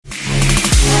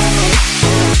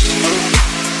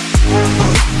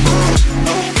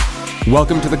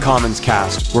Welcome to the Commons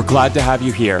Cast. We're glad to have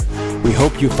you here. We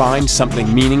hope you find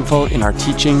something meaningful in our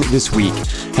teaching this week.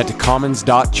 Head to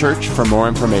commons.church for more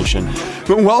information.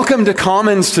 Welcome to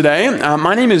Commons today.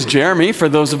 My name is Jeremy, for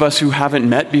those of us who haven't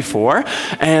met before,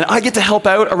 and I get to help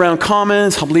out around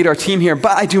Commons, help lead our team here,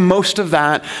 but I do most of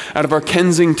that out of our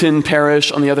Kensington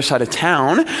parish on the other side of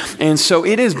town, and so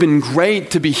it has been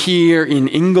great to be here in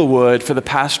Inglewood for the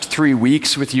past 3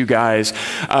 weeks with you guys.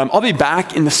 I'll be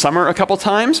back in the summer a couple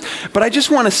times, but I just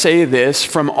want to say this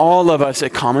from all of us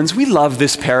at Commons: we love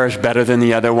this parish better than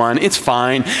the other one. It's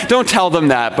fine. Don't tell them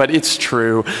that, but it's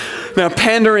true. Now,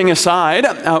 pandering aside,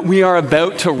 we are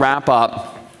about to wrap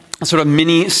up a sort of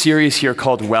mini series here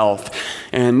called Wealth.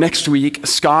 And next week,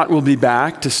 Scott will be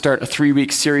back to start a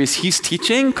 3-week series he's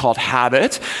teaching called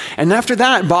Habit. And after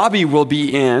that, Bobby will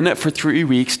be in for 3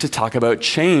 weeks to talk about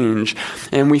change.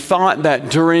 And we thought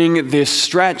that during this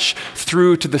stretch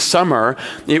through to the summer,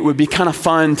 it would be kind of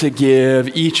fun to give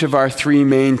each of our 3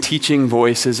 main teaching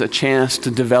voices a chance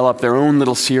to develop their own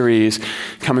little series,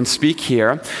 come and speak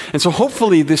here. And so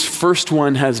hopefully this first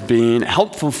one has been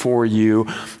helpful for you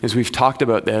as we've talked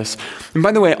about this. And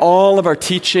by the way, all of our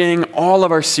teaching, all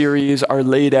of our series are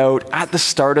laid out at the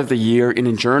start of the year in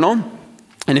a journal.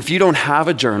 And if you don't have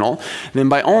a journal, then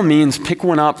by all means, pick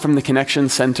one up from the Connection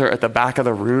Center at the back of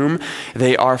the room.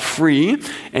 They are free,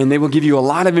 and they will give you a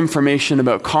lot of information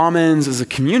about Commons as a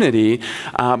community,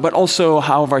 but also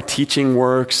how our teaching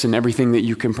works and everything that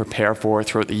you can prepare for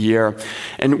throughout the year.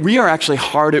 And we are actually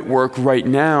hard at work right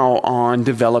now on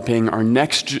developing our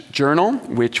next journal,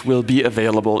 which will be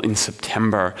available in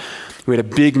September. We had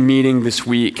a big meeting this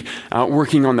week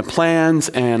working on the plans,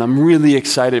 and I'm really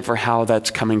excited for how that's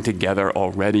coming together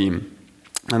already.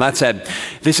 And that said,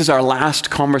 this is our last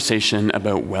conversation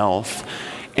about wealth.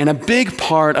 And a big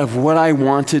part of what I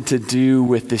wanted to do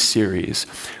with this series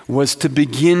was to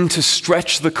begin to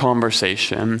stretch the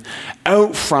conversation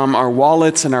out from our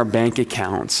wallets and our bank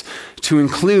accounts to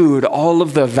include all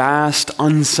of the vast,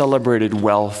 uncelebrated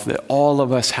wealth that all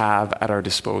of us have at our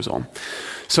disposal.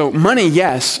 So money,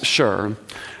 yes, sure,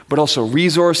 but also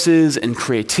resources and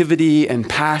creativity and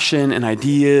passion and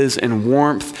ideas and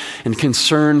warmth and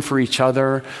concern for each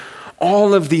other,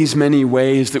 all of these many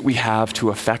ways that we have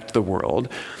to affect the world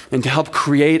and to help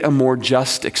create a more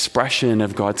just expression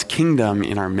of God's kingdom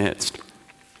in our midst.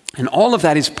 And all of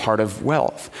that is part of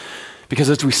wealth. Because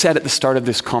as we said at the start of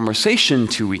this conversation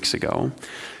 2 weeks ago,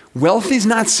 wealth is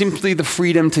not simply the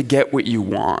freedom to get what you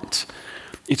want.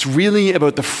 It's really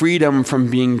about the freedom from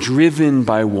being driven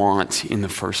by want in the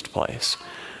first place.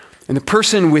 And the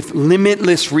person with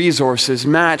limitless resources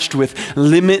matched with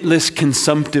limitless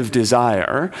consumptive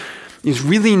desire is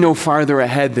really no farther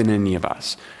ahead than any of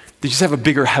us. They just have a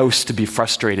bigger house to be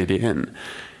frustrated in.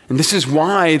 And this is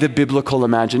why the biblical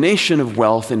imagination of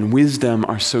wealth and wisdom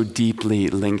are so deeply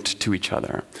linked to each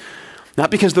other. Not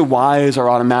because the wise are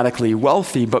automatically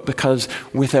wealthy, but because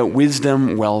without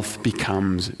wisdom, wealth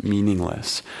becomes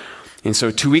meaningless. And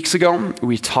so 2 weeks ago,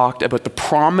 we talked about the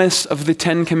promise of the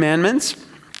 10 Commandments,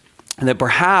 and that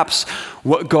perhaps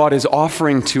what God is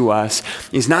offering to us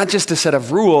is not just a set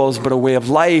of rules, but a way of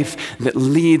life that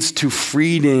leads to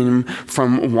freedom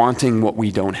from wanting what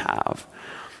we don't have.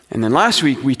 And then last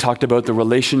week, we talked about the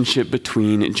relationship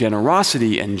between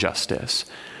generosity and justice.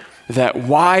 That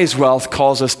wise wealth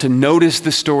calls us to notice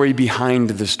the story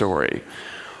behind the story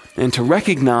and to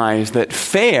recognize that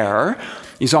fair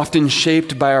is often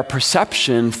shaped by our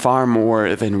perception far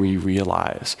more than we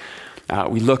realize.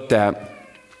 We looked at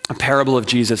a parable of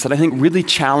Jesus that I think really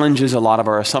challenges a lot of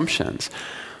our assumptions.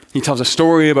 He tells a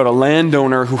story about a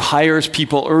landowner who hires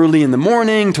people early in the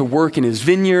morning to work in his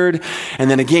vineyard,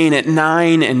 and then again at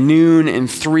 9 and noon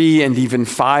and 3 and even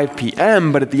 5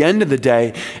 p.m. But at the end of the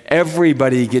day,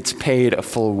 everybody gets paid a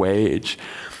full wage.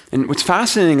 And what's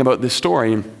fascinating about this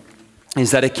story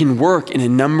is that it can work in a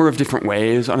number of different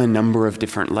ways on a number of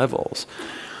different levels.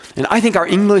 And I think our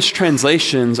English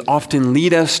translations often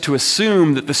lead us to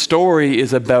assume that the story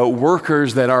is about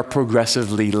workers that are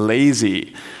progressively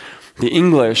lazy. The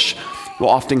English will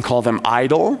often call them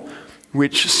idle,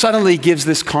 which subtly gives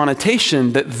this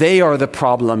connotation that they are the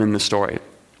problem in the story.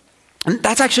 And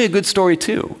that's actually a good story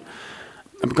too.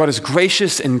 God is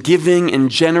gracious and giving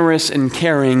and generous and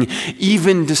caring,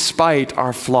 even despite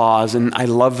our flaws, and I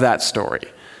love that story.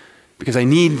 Because I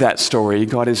need that story.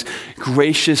 God is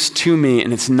gracious to me,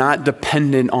 and it's not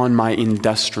dependent on my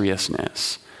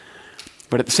industriousness.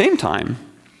 But at the same time,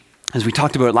 as we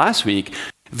talked about last week,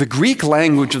 the Greek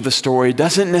language of the story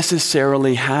doesn't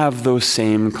necessarily have those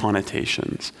same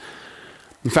connotations.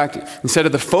 In fact, instead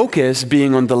of the focus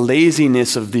being on the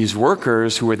laziness of these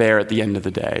workers who were there at the end of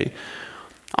the day,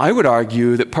 I would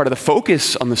argue that part of the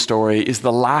focus on the story is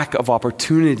the lack of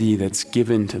opportunity that's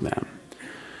given to them.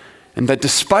 And that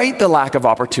despite the lack of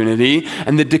opportunity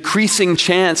and the decreasing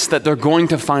chance that they're going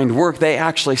to find work, they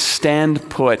actually stand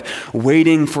put,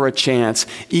 waiting for a chance,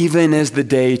 even as the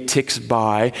day ticks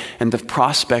by and the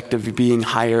prospect of being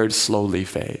hired slowly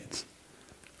fades.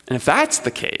 And if that's the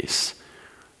case,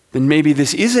 then maybe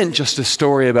this isn't just a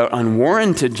story about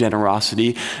unwarranted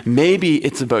generosity. Maybe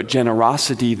it's about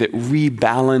generosity that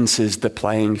rebalances the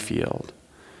playing field.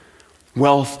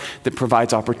 Wealth that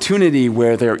provides opportunity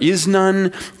where there is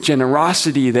none,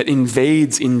 generosity that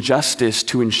invades injustice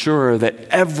to ensure that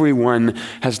everyone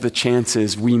has the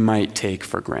chances we might take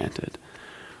for granted.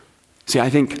 See, I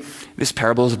think this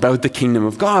parable is about the kingdom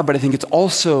of God, but I think it's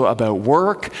also about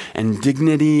work and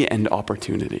dignity and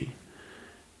opportunity.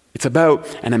 It's about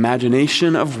an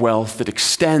imagination of wealth that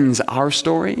extends our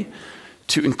story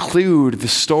to include the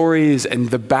stories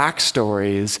and the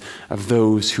backstories of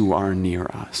those who are near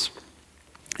us.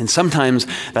 And sometimes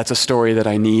that's a story that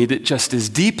I need just as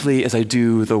deeply as I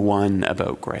do the one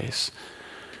about grace.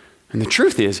 And the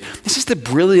truth is, this is the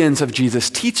brilliance of Jesus'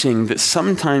 teaching, that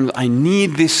sometimes I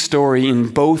need this story in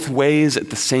both ways at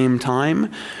the same time,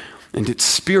 and it's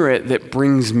Spirit that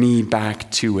brings me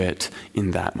back to it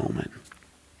in that moment.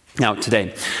 Now,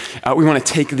 today, we want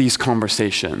to take these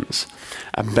conversations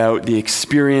about the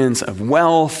experience of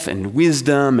wealth and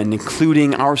wisdom and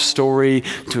including our story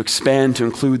to expand to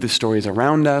include the stories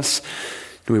around us.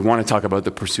 And we want to talk about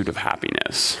the pursuit of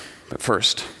happiness. But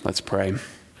first, let's pray.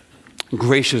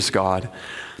 Gracious God,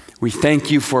 we thank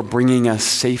you for bringing us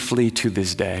safely to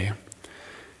this day.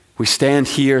 We stand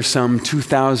here some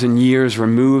 2,000 years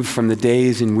removed from the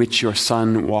days in which your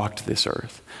Son walked this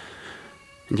earth.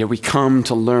 And yet we come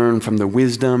to learn from the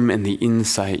wisdom and the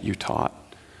insight you taught,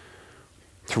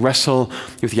 to wrestle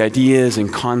with the ideas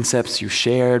and concepts you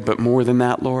shared, but more than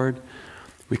that, Lord,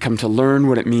 we come to learn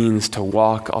what it means to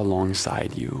walk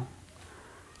alongside you.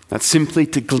 Not simply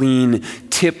to glean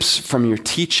tips from your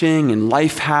teaching and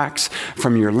life hacks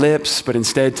from your lips, but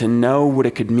instead to know what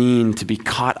it could mean to be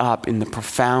caught up in the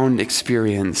profound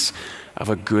experience of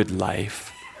a good life.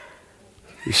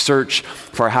 We search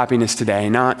for our happiness today,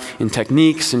 not in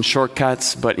techniques and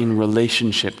shortcuts, but in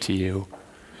relationship to you.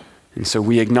 And so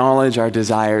we acknowledge our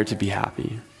desire to be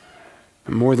happy.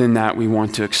 But more than that, we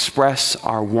want to express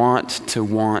our want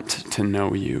to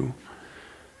know you.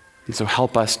 And so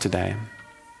help us today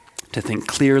to think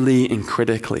clearly and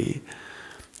critically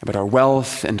about our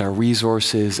wealth and our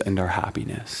resources and our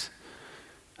happiness.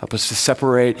 Help us to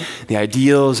separate the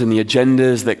ideals and the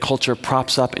agendas that culture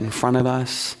props up in front of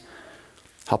us.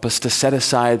 Help us to set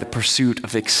aside the pursuit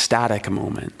of ecstatic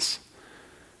moments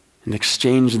and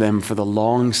exchange them for the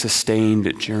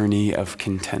long-sustained journey of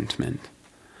contentment.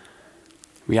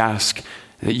 We ask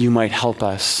that you might help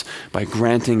us by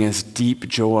granting us deep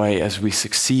joy as we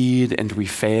succeed and we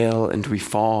fail and we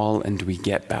fall and we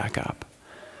get back up,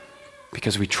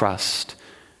 because we trust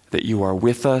that you are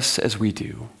with us as we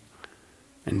do,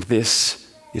 and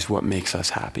this is what makes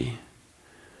us happy.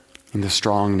 In the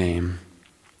strong name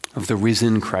of the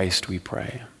risen Christ we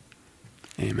pray.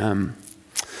 Amen.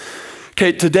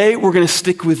 Okay, today we're going to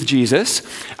stick with Jesus,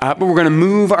 but we're going to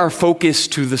move our focus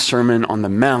to the Sermon on the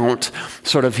Mount,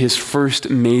 sort of his first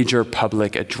major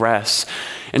public address.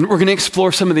 And we're going to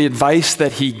explore some of the advice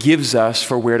that he gives us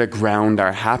for where to ground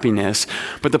our happiness.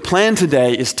 But the plan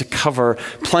today is to cover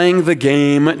playing the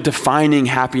game, defining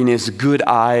happiness, good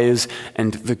eyes,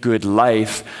 and the good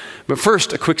life. But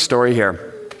first, a quick story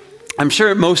here. I'm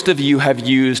sure most of you have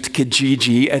used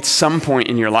Kijiji at some point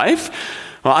in your life.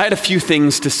 Well, I had a few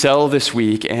things to sell this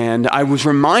week, and I was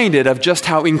reminded of just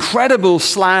how incredible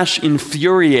 /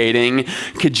 infuriating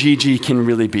Kijiji can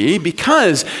really be,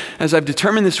 because, as I've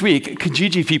determined this week,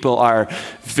 Kijiji people are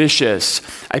vicious.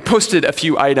 I posted a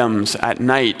few items at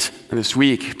night this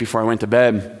week before I went to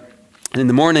bed, and in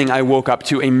the morning I woke up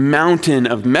to a mountain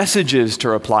of messages to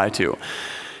reply to.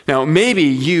 Now, maybe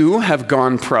you have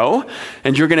gone pro,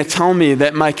 and you're going to tell me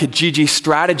that my Kijiji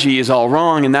strategy is all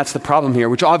wrong, and that's the problem here,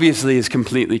 which obviously is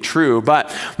completely true.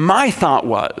 But my thought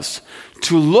was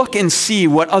to look and see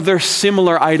what other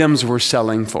similar items were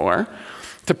selling for,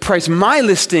 to price my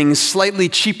listings slightly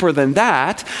cheaper than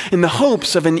that, in the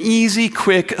hopes of an easy,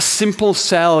 quick, simple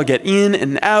sell, get in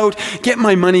and out, get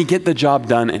my money, get the job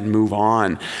done, and move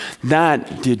on.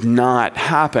 That did not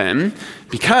happen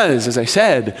because, as I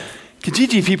said,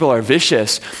 Kijiji people are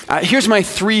vicious. Here's my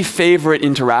 3 favorite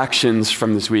interactions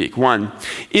from this week. 1,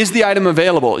 is the item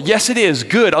available? Yes, it is.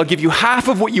 Good. I'll give you half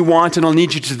of what you want, and I'll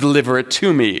need you to deliver it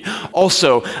to me.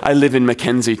 Also, I live in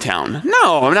Mackenzie Town.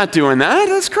 No, I'm not doing that.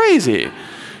 That's crazy.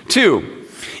 2,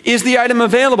 Is the item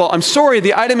available? I'm sorry,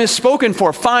 the item is spoken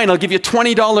for. Fine, I'll give you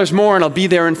 $20 more and I'll be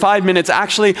there in 5 minutes.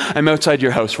 Actually, I'm outside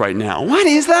your house right now. What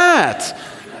is that?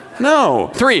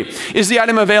 No. 3, is the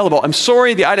item available? I'm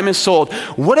sorry, the item is sold.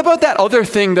 What about that other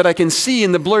thing that I can see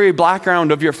in the blurry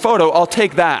background of your photo? I'll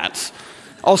take that.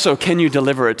 Also, can you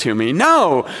deliver it to me?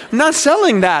 No, I'm not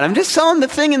selling that. I'm just selling the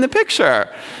thing in the picture.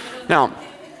 Now,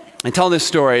 I tell this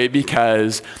story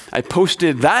because I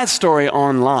posted that story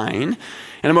online,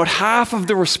 and about half of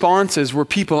the responses were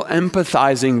people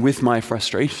empathizing with my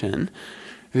frustration.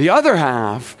 The other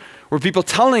half were people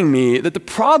telling me that the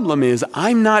problem is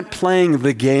I'm not playing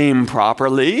the game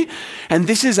properly, and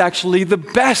this is actually the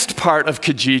best part of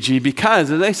Kijiji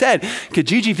because, as I said,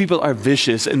 Kijiji people are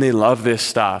vicious and they love this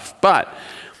stuff. But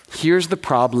here's the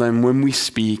problem when we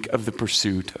speak of the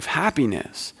pursuit of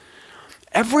happiness.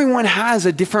 Everyone has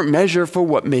a different measure for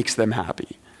what makes them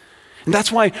happy. And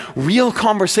that's why real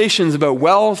conversations about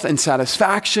wealth and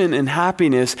satisfaction and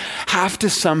happiness have to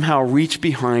somehow reach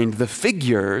behind the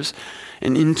figures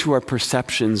and into our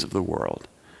perceptions of the world.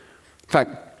 In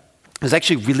fact, there's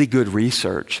actually really good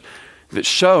research that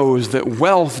shows that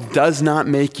wealth does not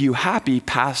make you happy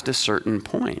past a certain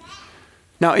point.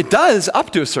 Now, it does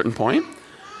up to a certain point.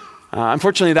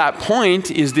 Unfortunately, that point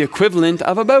is the equivalent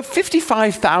of about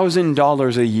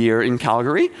 $55,000 a year in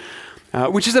Calgary,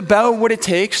 which is about what it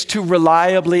takes to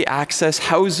reliably access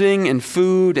housing and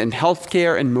food and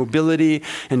healthcare and mobility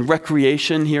and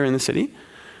recreation here in the city.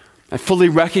 I fully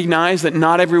recognize that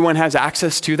not everyone has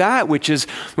access to that, which is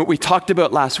what we talked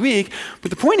about last week.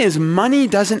 But the point is, money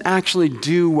doesn't actually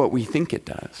do what we think it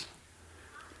does.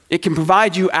 It can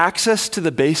provide you access to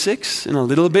the basics and a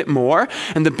little bit more,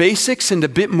 and the basics and a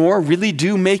bit more really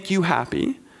do make you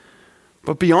happy.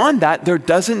 But beyond that, there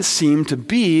doesn't seem to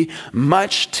be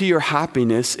much to your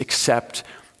happiness except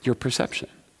your perception.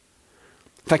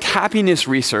 In fact, happiness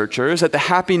researchers at the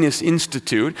Happiness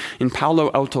Institute in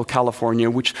Palo Alto, California,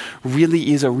 which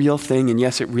really is a real thing, and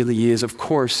yes, it really is, of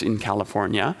course, in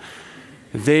California,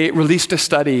 they released a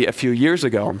study a few years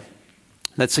ago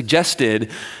that suggested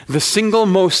the single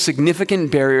most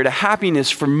significant barrier to happiness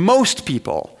for most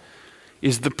people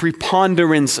is the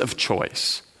preponderance of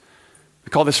choice. We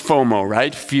call this FOMO,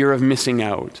 right? Fear of missing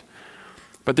out.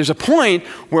 But there's a point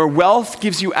where wealth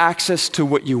gives you access to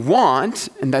what you want,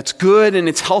 and that's good, and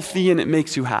it's healthy, and it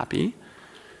makes you happy.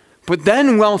 But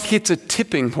then wealth hits a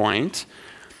tipping point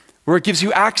where it gives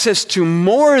you access to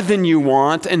more than you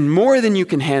want and more than you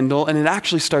can handle, and it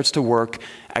actually starts to work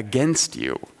against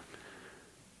you.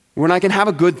 When I can have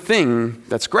a good thing,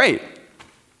 that's great.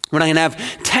 When I can have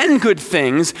 10 good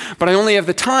things, but I only have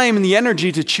the time and the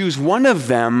energy to choose one of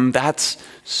them, that's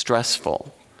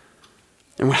stressful.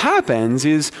 And what happens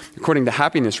is, according to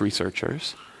happiness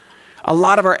researchers, a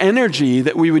lot of our energy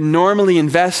that we would normally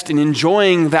invest in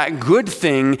enjoying that good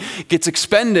thing gets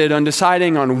expended on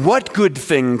deciding on what good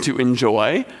thing to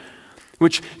enjoy,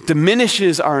 which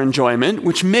diminishes our enjoyment,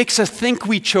 which makes us think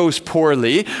we chose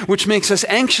poorly, which makes us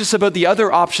anxious about the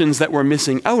other options that we're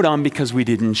missing out on because we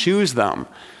didn't choose them.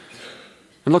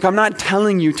 And look, I'm not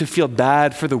telling you to feel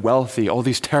bad for the wealthy, all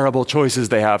these terrible choices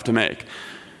they have to make.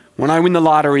 When I win the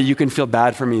lottery, you can feel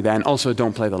bad for me then. Also,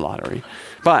 don't play the lottery.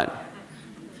 But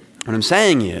what I'm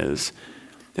saying is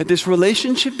that this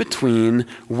relationship between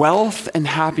wealth and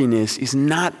happiness is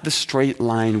not the straight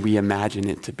line we imagine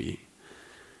it to be.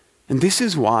 And this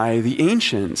is why the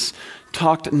ancients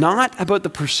talked not about the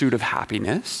pursuit of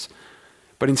happiness,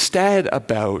 but instead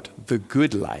about the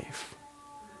good life.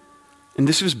 And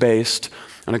this was based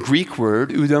on a Greek word,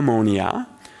 eudaimonia,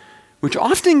 which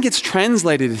often gets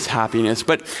translated as happiness,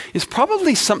 but is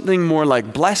probably something more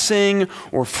like blessing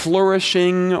or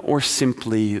flourishing or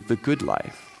simply the good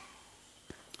life.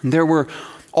 And there were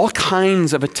all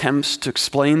kinds of attempts to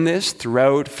explain this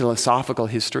throughout philosophical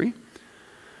history.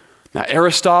 Now,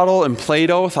 Aristotle and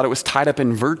Plato thought it was tied up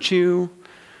in virtue.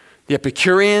 The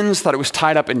Epicureans thought it was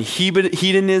tied up in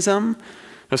hedonism,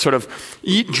 a sort of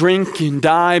eat, drink, and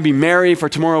die, be merry, for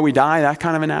tomorrow we die, that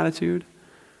kind of an attitude.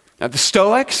 Now, the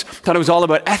Stoics thought it was all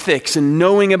about ethics and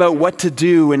knowing about what to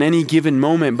do in any given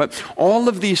moment. But all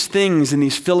of these things in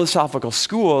these philosophical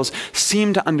schools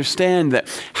seem to understand that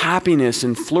happiness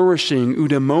and flourishing,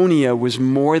 eudaimonia, was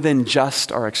more than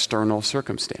just our external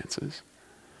circumstances.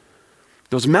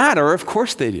 Those matter, of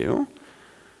course they do,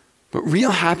 but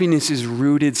real happiness is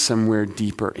rooted somewhere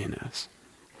deeper in us,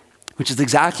 which is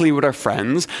exactly what our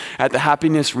friends at the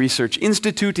Happiness Research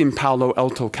Institute in Palo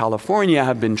Alto, California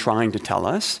have been trying to tell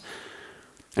us.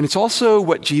 And it's also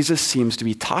what Jesus seems to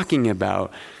be talking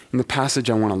about in the passage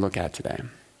I want to look at today.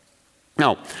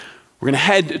 Now, we're going to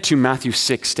head to Matthew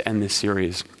 6 to end this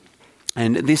series.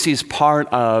 And this is part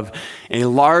of a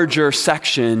larger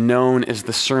section known as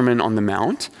the Sermon on the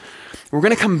Mount. We're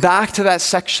going to come back to that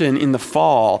section in the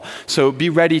fall, so be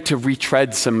ready to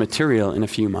retread some material in a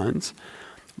few months.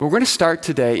 But we're going to start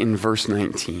today in verse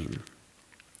 19,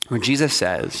 where Jesus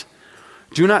says,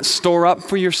 "Do not store up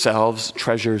for yourselves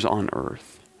treasures on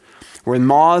earth, where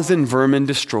moths and vermin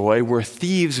destroy, where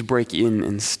thieves break in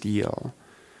and steal.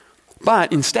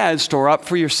 But instead store up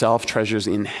for yourself treasures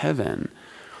in heaven,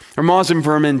 where moths and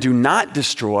vermin do not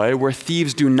destroy, where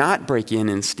thieves do not break in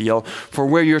and steal. For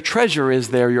where your treasure is,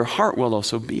 there your heart will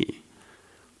also be.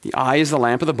 The eye is the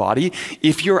lamp of the body.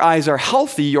 If your eyes are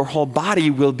healthy, your whole body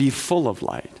will be full of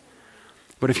light.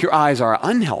 But if your eyes are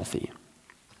unhealthy,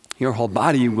 your whole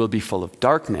body will be full of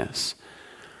darkness.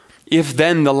 If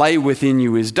then the light within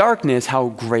you is darkness, how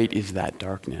great is that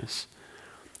darkness?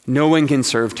 No one can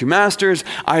serve two masters.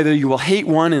 Either you will hate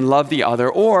one and love the other,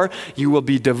 or you will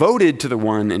be devoted to the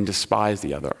one and despise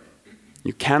the other.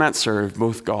 You cannot serve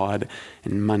both God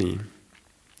and money."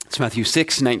 It's Matthew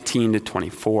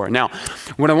 6:19-24. Now,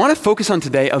 what I want to focus on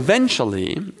today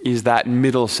eventually is that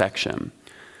middle section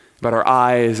about our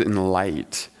eyes and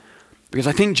light, because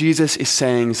I think Jesus is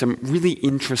saying some really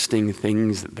interesting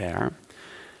things there.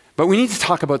 But we need to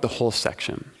talk about the whole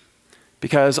section,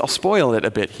 because I'll spoil it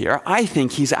a bit here. I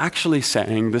think he's actually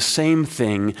saying the same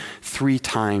thing 3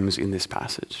 times in this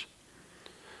passage.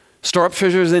 Store up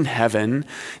treasures in heaven.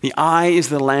 The eye is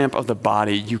the lamp of the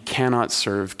body. You cannot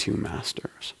serve two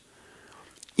masters.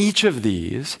 Each of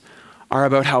these are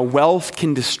about how wealth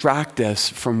can distract us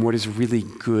from what is really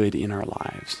good in our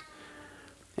lives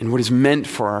and what is meant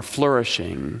for our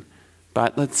flourishing.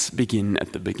 But let's begin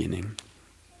at the beginning.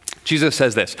 Jesus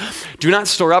says this, "Do not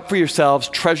store up for yourselves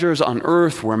treasures on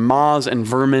earth where moths and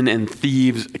vermin and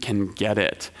thieves can get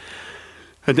it."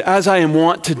 And as I am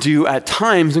wont to do at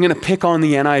times, I'm going to pick on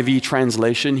the NIV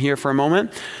translation here for a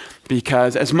moment,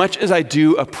 because as much as I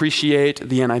do appreciate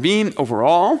the NIV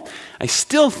overall, I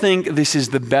still think this is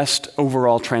the best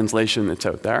overall translation that's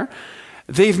out there.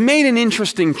 They've made an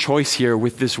interesting choice here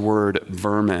with this word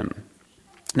vermin.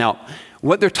 Now,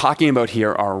 what they're talking about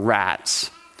here are rats.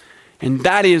 And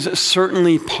that is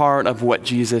certainly part of what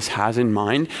Jesus has in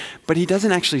mind, but he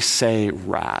doesn't actually say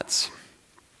rats.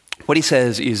 What he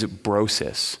says is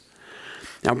brosis.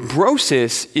 Now,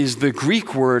 brosis is the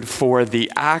Greek word for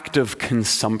the act of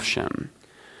consumption.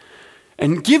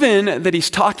 And given that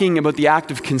he's talking about the act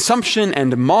of consumption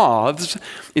and moths,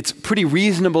 it's pretty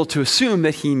reasonable to assume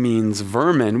that he means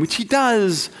vermin, which he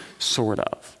does, sort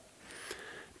of.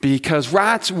 Because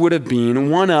rats would have been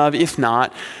one of, if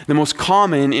not, the most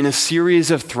common in a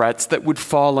series of threats that would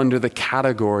fall under the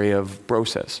category of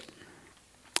brosis.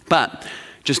 But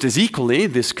just as equally,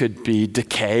 this could be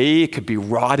decay, it could be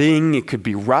rotting, it could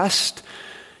be rust.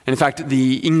 And in fact,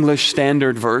 the English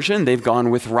Standard Version, they've gone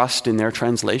with rust in their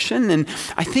translation, and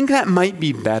I think that might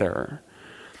be better,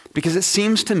 because it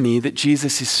seems to me that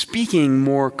Jesus is speaking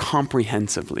more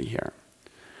comprehensively here.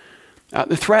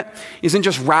 The threat isn't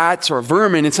just rats or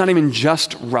vermin. It's not even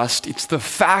just rust. It's the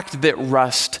fact that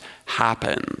rust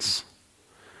happens.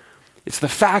 It's the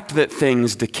fact that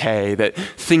things decay, that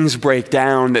things break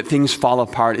down, that things fall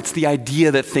apart. It's the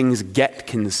idea that things get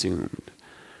consumed.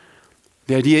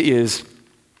 The idea is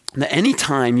that any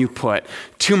time you put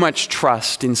too much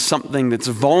trust in something that's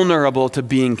vulnerable to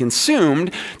being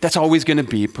consumed, that's always going to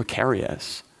be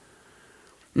precarious.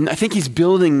 And I think he's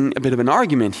building a bit of an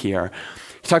argument here.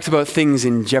 He talks about things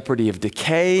in jeopardy of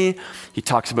decay. He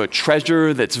talks about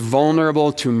treasure that's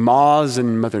vulnerable to moths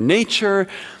and Mother Nature.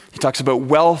 He talks about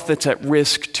wealth that's at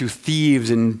risk to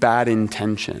thieves and bad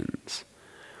intentions.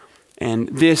 And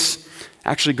this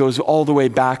actually goes all the way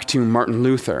back to Martin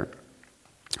Luther,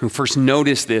 who first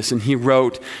noticed this, and he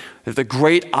wrote that the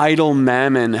great idol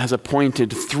Mammon has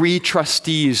appointed 3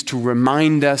 trustees to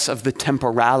remind us of the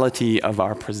temporality of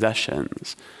our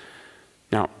possessions.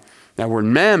 Now, that word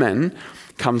mammon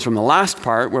comes from the last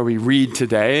part where we read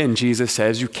today, and Jesus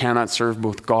says, you cannot serve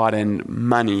both God and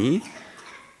money.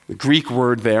 The Greek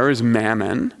word there is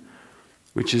mammon,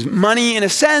 which is money in a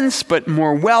sense, but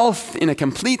more wealth in a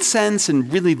complete sense,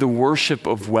 and really the worship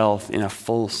of wealth in a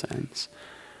full sense.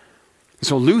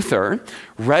 So Luther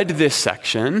read this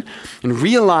section and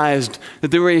realized that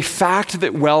there were a fact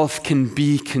that wealth can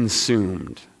be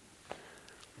consumed,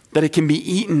 that it can be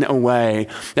eaten away,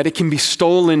 that it can be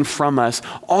stolen from us.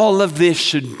 All of this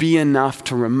should be enough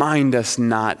to remind us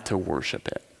not to worship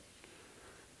it.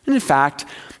 And in fact,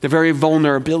 the very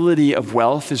vulnerability of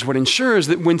wealth is what ensures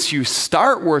that once you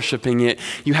start worshiping it,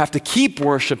 you have to keep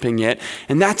worshiping it,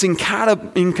 and that's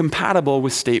incompatible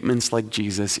with statements like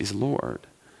Jesus is Lord.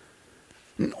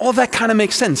 And all that kind of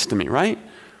makes sense to me, right?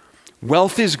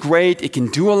 Wealth is great. It can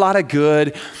do a lot of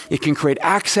good. It can create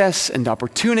access and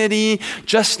opportunity,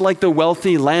 just like the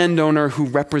wealthy landowner who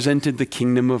represented the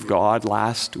kingdom of God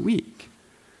last week.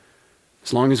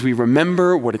 As long as we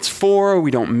remember what it's for, we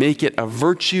don't make it a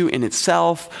virtue in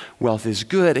itself, wealth is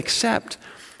good, except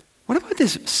what about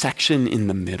this section in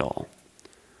the middle?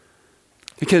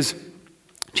 Because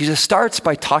Jesus starts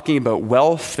by talking about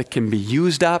wealth that can be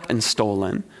used up and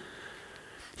stolen.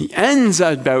 He ends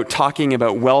about talking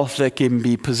about wealth that can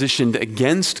be positioned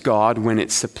against God when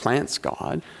it supplants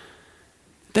God.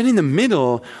 Then in the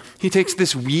middle, he takes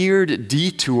this weird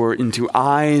detour into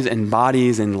eyes and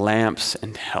bodies and lamps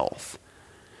and health.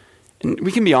 And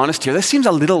we can be honest here, this seems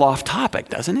a little off topic,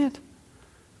 doesn't it?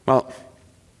 Well,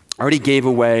 I already gave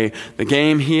away the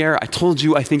game here. I told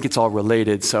you I think it's all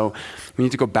related, so we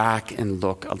need to go back and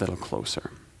look a little closer.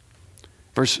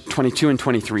 Verse 22 and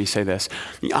 23 say this: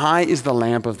 the eye is the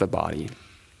lamp of the body.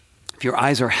 If your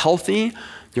eyes are healthy,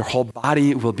 your whole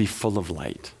body will be full of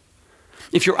light.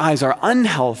 If your eyes are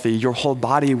unhealthy, your whole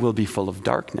body will be full of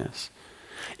darkness.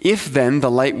 If then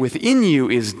the light within you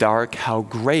is dark, how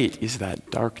great is that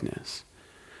darkness?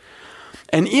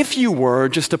 And if you were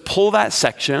just to pull that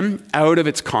section out of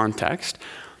its context,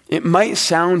 it might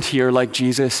sound here like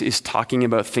Jesus is talking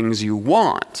about things you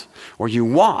want or you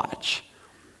watch.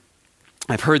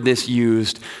 I've heard this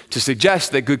used to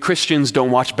suggest that good Christians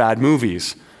don't watch bad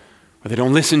movies, or they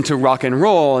don't listen to rock and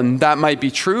roll, and that might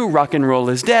be true. Rock and roll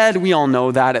is dead. We all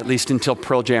know that, at least until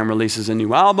Pearl Jam releases a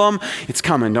new album. It's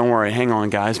coming, don't worry, hang on,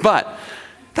 guys. But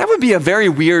that would be a very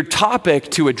weird topic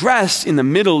to address in the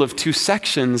middle of two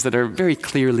sections that are very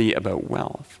clearly about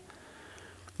wealth.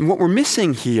 And what we're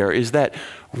missing here is that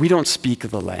we don't speak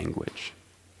the language.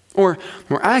 Or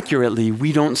more accurately,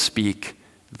 we don't speak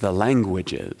the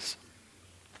languages.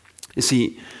 You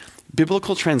see,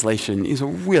 biblical translation is a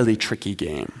really tricky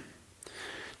game.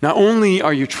 Not only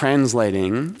are you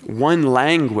translating one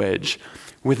language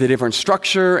with a different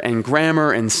structure and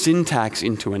grammar and syntax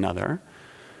into another,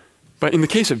 but in the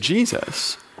case of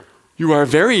Jesus, you are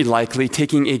very likely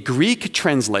taking a Greek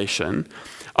translation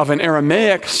of an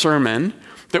Aramaic sermon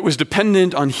that was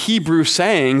dependent on Hebrew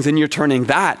sayings, and you're turning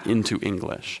that into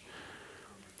English.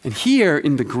 And here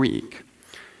in the Greek,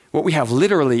 what we have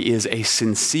literally is a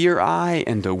sincere eye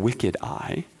and a wicked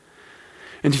eye.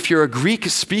 And if you're a Greek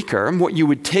speaker, what you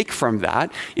would take from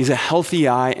that is a healthy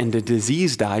eye and a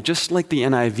diseased eye, just like the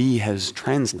NIV has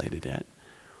translated it.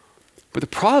 But the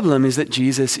problem is that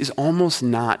Jesus is almost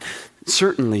not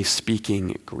certainly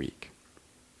speaking Greek.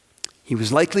 He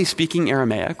was likely speaking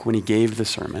Aramaic when he gave the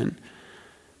sermon,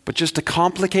 but just to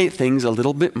complicate things a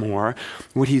little bit more,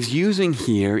 what he's using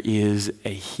here is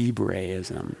a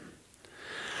Hebraism.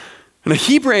 And a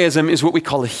Hebraism is what we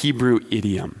call a Hebrew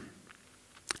idiom.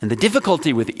 And the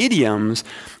difficulty with idioms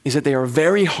is that they are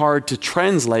very hard to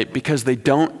translate because they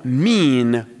don't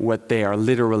mean what they are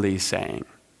literally saying.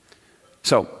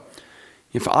 So,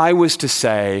 if I was to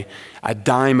say a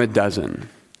dime a dozen,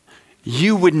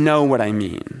 you would know what I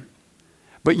mean.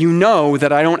 But you know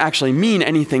that I don't actually mean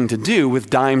anything to do with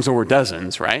dimes or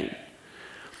dozens, right?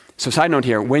 So side note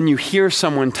here, when you hear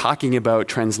someone talking about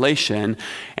translation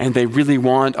and they really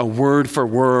want a word for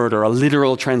word or a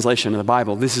literal translation of the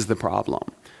Bible, this is the problem.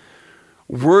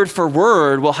 Word for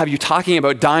word will have you talking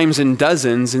about dimes and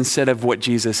dozens instead of what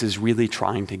Jesus is really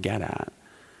trying to get at.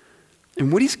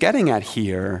 And what he's getting at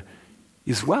here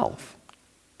is wealth.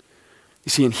 You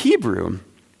see, in Hebrew,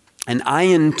 an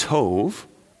ayin tov,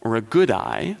 or a good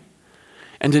eye,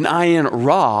 and an ayin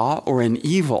ra, or an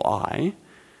evil eye,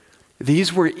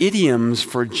 these were idioms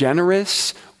for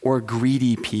generous or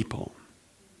greedy people.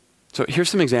 So here's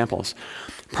some examples.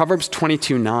 Proverbs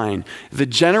 22:9, the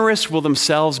generous will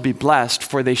themselves be blessed,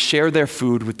 for they share their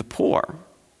food with the poor.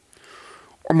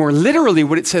 Or more literally,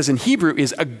 what it says in Hebrew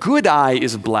is a good eye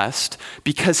is blessed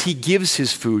because he gives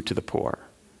his food to the poor.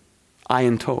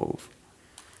 Ayin tov.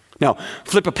 Now,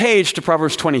 flip a page to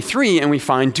Proverbs 23 and we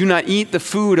find, do not eat the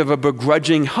food of a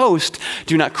begrudging host,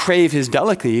 do not crave his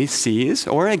delicacies,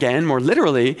 or again, more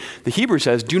literally, the Hebrew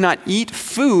says, do not eat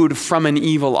food from an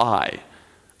evil eye,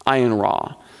 ayin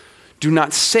ra. Do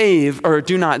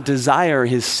not desire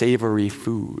his savory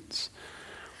foods.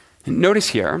 And notice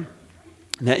here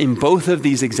that in both of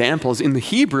these examples, in the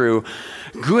Hebrew,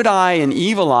 good eye and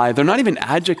evil eye, they're not even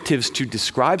adjectives to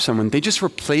describe someone, they just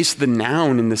replace the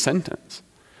noun in the sentence.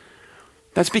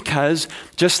 That's because,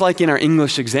 just like in our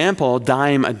English example,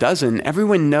 dime a dozen,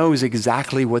 everyone knows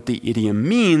exactly what the idiom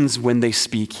means when they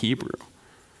speak Hebrew.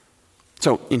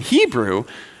 So in Hebrew,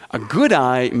 a good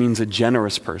eye means a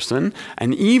generous person,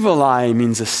 an evil eye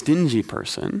means a stingy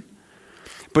person.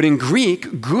 But in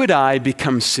Greek, good eye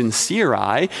becomes sincere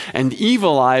eye, and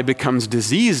evil eye becomes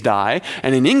diseased eye,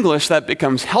 and in English, that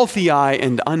becomes healthy eye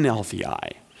and unhealthy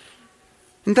eye.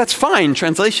 And that's fine.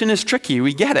 Translation is tricky.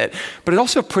 We get it. But it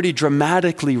also pretty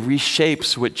dramatically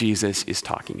reshapes what Jesus is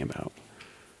talking about.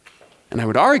 And I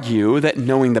would argue that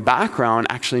knowing the background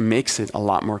actually makes it a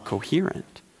lot more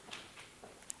coherent.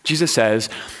 Jesus says,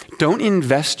 don't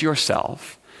invest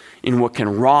yourself in what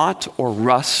can rot or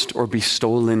rust or be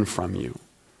stolen from you.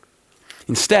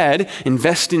 Instead,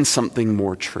 invest in something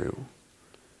more true.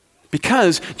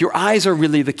 Because your eyes are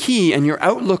really the key, and your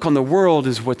outlook on the world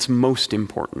is what's most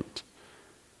important.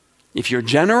 If you're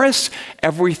generous,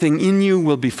 everything in you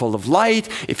will be full of light.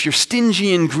 If you're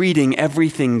stingy in greeting,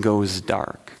 everything goes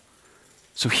dark.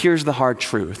 So here's the hard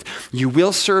truth. You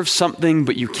will serve something,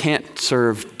 but you can't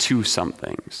serve two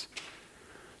somethings.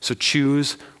 So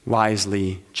choose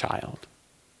wisely, child.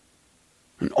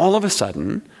 And all of a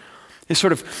sudden, this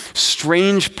sort of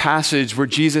strange passage where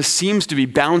Jesus seems to be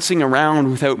bouncing around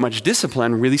without much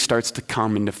discipline really starts to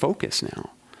come into focus now.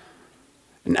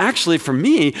 And actually, for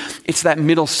me, it's that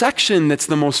middle section that's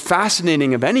the most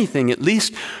fascinating of anything, at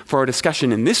least for our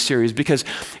discussion in this series, because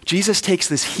Jesus takes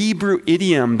this Hebrew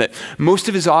idiom that most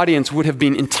of his audience would have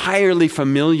been entirely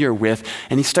familiar with,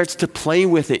 and he starts to play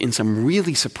with it in some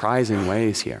really surprising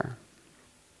ways here.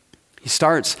 He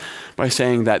starts by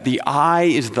saying that the eye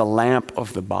is the lamp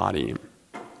of the body.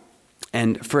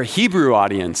 And for a Hebrew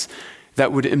audience,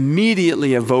 that would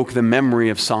immediately evoke the memory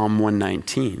of Psalm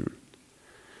 119.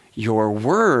 Your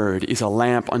word is a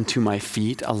lamp unto my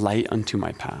feet, a light unto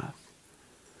my path.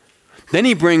 Then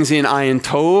he brings in ayin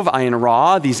tov, ayin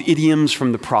ra, these idioms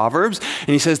from the Proverbs, and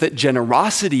he says that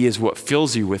generosity is what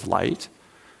fills you with light.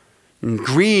 And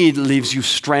greed leaves you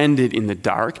stranded in the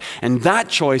dark, and that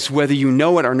choice, whether you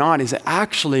know it or not, is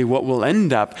actually what will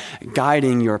end up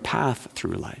guiding your path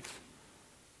through life.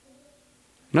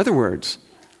 In other words,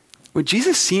 what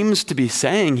Jesus seems to be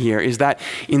saying here is that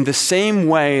in the same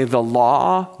way the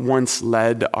law once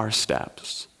led our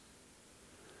steps,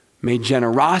 may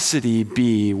generosity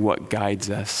be what guides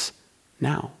us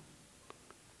now.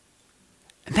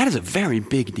 And that is a very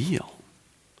big deal.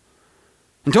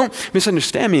 And don't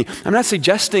misunderstand me. I'm not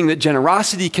suggesting that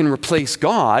generosity can replace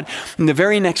God. In the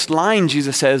very next line,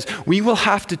 Jesus says, we will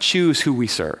have to choose who we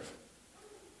serve.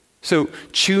 So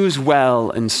choose well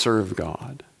and serve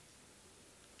God.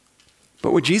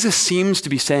 But what Jesus seems to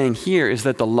be saying here is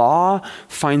that the law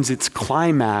finds its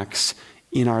climax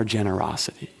in our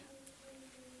generosity.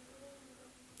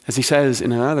 As he says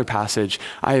in another passage,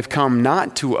 I have come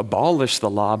not to abolish the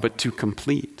law, but to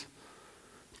complete,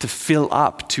 to fill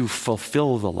up, to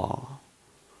fulfill the law.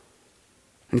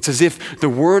 And it's as if the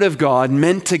word of God,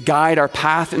 meant to guide our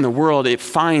path in the world, it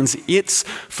finds its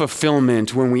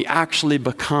fulfillment when we actually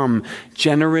become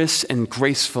generous and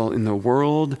graceful in the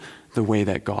world the way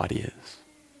that God is.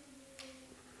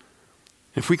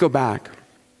 If we go back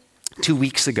 2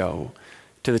 weeks ago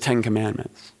to the Ten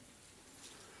Commandments,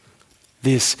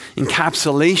 this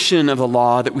encapsulation of the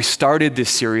law that we started this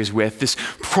series with, this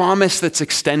promise that's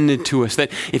extended to us,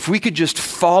 that if we could just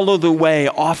follow the way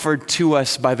offered to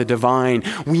us by the divine,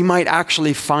 we might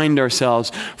actually find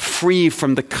ourselves free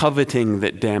from the coveting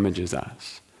that damages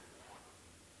us.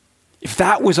 If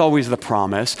that was always the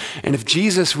promise, and if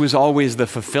Jesus was always the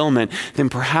fulfillment, then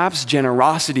perhaps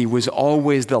generosity was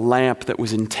always the lamp that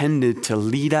was intended to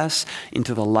lead us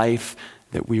into the life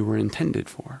that we were intended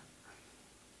for.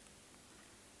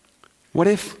 What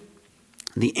if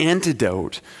the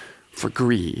antidote for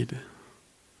greed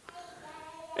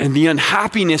and the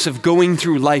unhappiness of going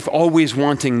through life always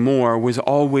wanting more was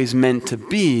always meant to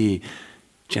be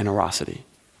generosity?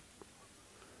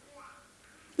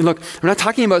 And look, I'm not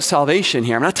talking about salvation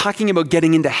here. I'm not talking about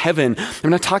getting into heaven. I'm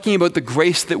not talking about the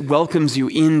grace that welcomes you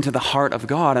into the heart of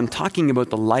God. I'm talking about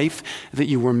the life that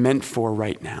you were meant for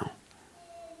right now.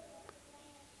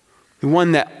 The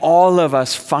one that all of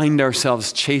us find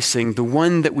ourselves chasing, the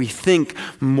one that we think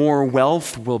more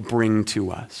wealth will bring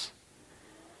to us.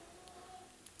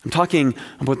 I'm talking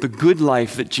about the good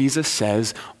life that Jesus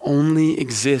says only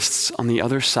exists on the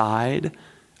other side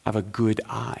of a good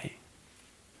eye.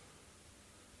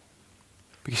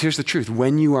 Because here's the truth,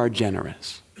 when you are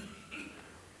generous,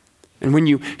 and when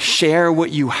you share what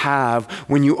you have,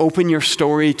 when you open your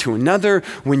story to another,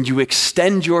 when you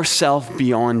extend yourself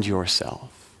beyond yourself,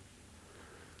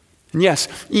 and yes,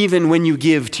 even when you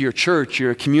give to your church,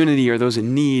 your community, or those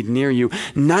in need near you,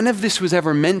 none of this was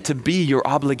ever meant to be your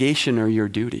obligation or your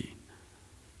duty.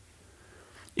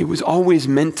 It was always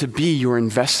meant to be your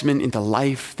investment in the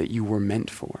life that you were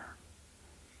meant for.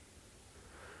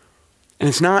 And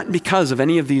it's not because of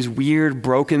any of these weird,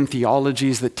 broken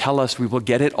theologies that tell us we will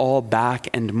get it all back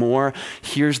and more.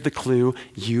 Here's the clue: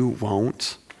 you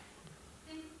won't.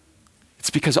 It's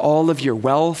because all of your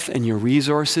wealth and your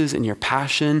resources and your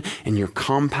passion and your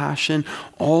compassion,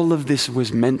 all of this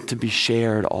was meant to be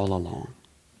shared all along.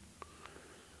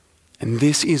 And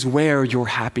this is where your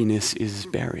happiness is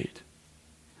buried.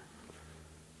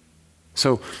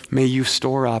 So may you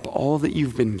store up all that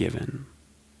you've been given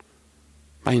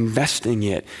by investing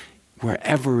it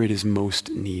wherever it is most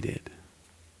needed.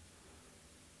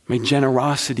 May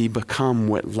generosity become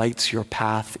what lights your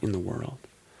path in the world.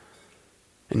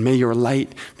 And may your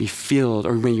light be filled,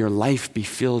 or may your life be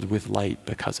filled with light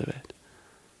because of it.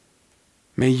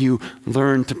 May you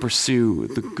learn to pursue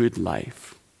the good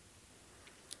life.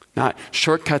 Not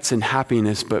shortcuts in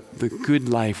happiness, but the good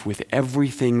life with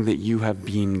everything that you have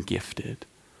been gifted.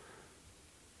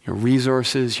 Your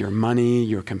resources, your money,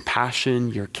 your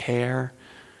compassion, your care,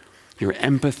 your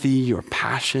empathy, your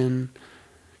passion,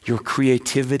 your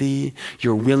creativity,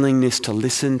 your willingness to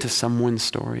listen to someone's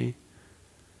story.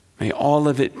 May all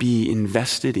of it be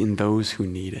invested in those who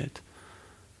need it.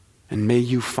 And may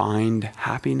you find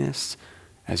happiness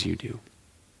as you do.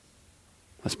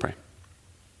 Let's pray.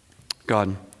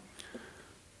 God,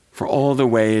 for all the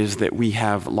ways that we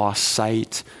have lost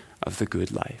sight of the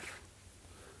good life,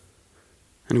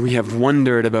 and we have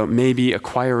wondered about maybe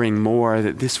acquiring more,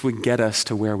 that this would get us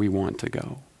to where we want to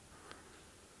go.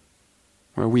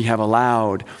 Where we have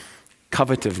allowed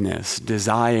covetousness,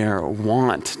 desire,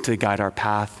 want to guide our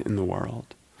path in the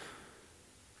world.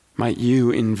 Might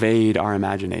you invade our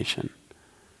imagination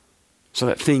so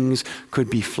that things could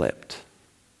be flipped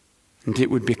and it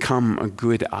would become a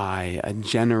good eye, a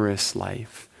generous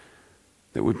life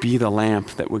that would be the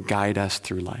lamp that would guide us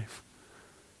through life.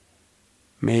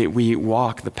 May we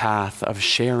walk the path of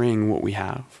sharing what we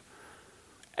have,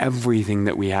 everything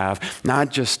that we have, not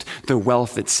just the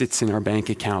wealth that sits in our bank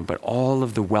account, but all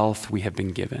of the wealth we have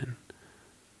been given.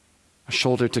 A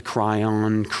shoulder to cry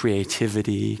on,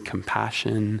 creativity,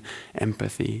 compassion,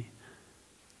 empathy.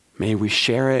 May we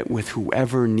share it with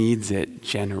whoever needs it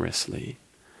generously,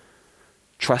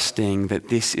 trusting that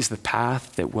this is the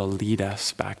path that will lead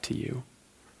us back to you.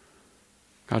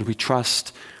 God, we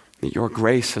trust that your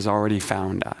grace has already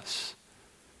found us,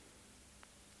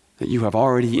 that you have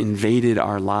already invaded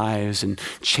our lives and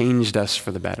changed us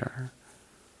for the better.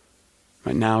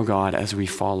 But now, God, as we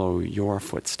follow your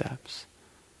footsteps,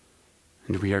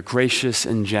 and we are gracious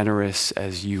and generous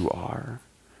as you are,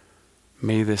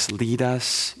 may this lead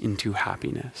us into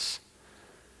happiness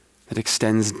that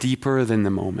extends deeper than the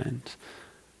moment,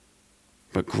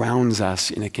 but grounds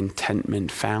us in a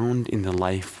contentment found in the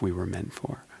life we were meant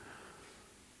for.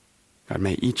 God,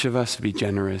 may each of us be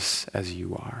generous as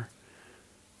you are.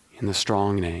 In the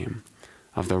strong name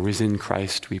of the risen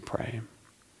Christ we pray.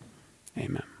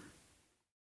 Amen.